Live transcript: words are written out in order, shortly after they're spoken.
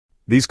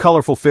These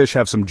colorful fish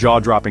have some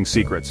jaw-dropping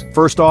secrets.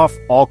 First off,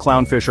 all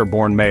clownfish are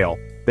born male.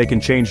 They can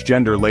change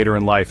gender later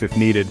in life if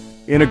needed.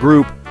 In a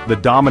group, the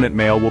dominant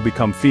male will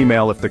become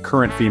female if the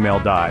current female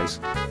dies.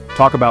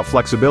 Talk about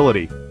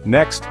flexibility.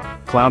 Next,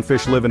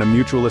 clownfish live in a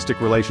mutualistic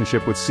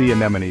relationship with sea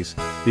anemones.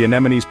 The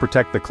anemones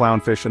protect the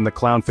clownfish and the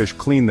clownfish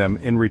clean them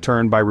in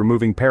return by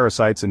removing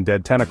parasites and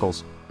dead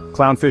tentacles.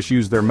 Clownfish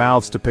use their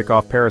mouths to pick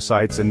off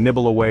parasites and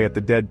nibble away at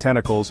the dead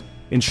tentacles,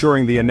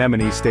 ensuring the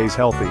anemone stays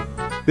healthy.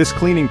 This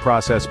cleaning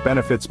process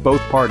benefits both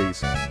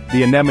parties.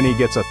 The anemone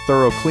gets a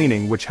thorough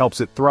cleaning which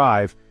helps it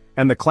thrive,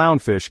 and the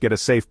clownfish get a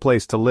safe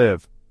place to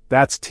live.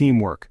 That's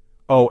teamwork.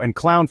 Oh, and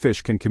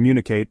clownfish can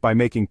communicate by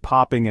making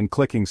popping and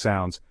clicking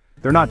sounds.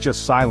 They're not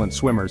just silent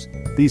swimmers.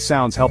 These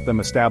sounds help them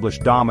establish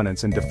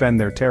dominance and defend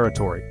their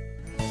territory.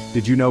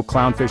 Did you know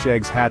clownfish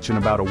eggs hatch in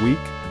about a week?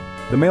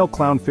 The male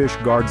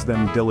clownfish guards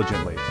them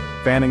diligently,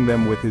 fanning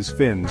them with his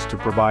fins to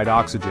provide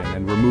oxygen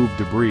and remove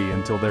debris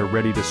until they're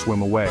ready to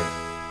swim away.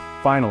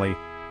 Finally,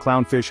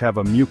 clownfish have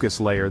a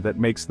mucus layer that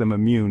makes them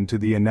immune to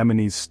the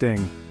anemone's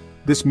sting.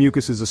 This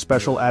mucus is a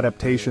special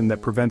adaptation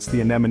that prevents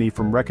the anemone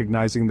from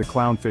recognizing the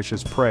clownfish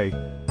as prey.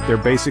 They're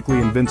basically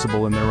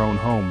invincible in their own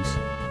homes.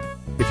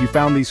 If you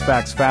found these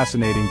facts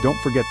fascinating, don't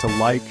forget to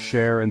like,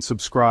 share, and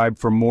subscribe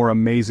for more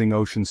amazing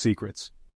ocean secrets.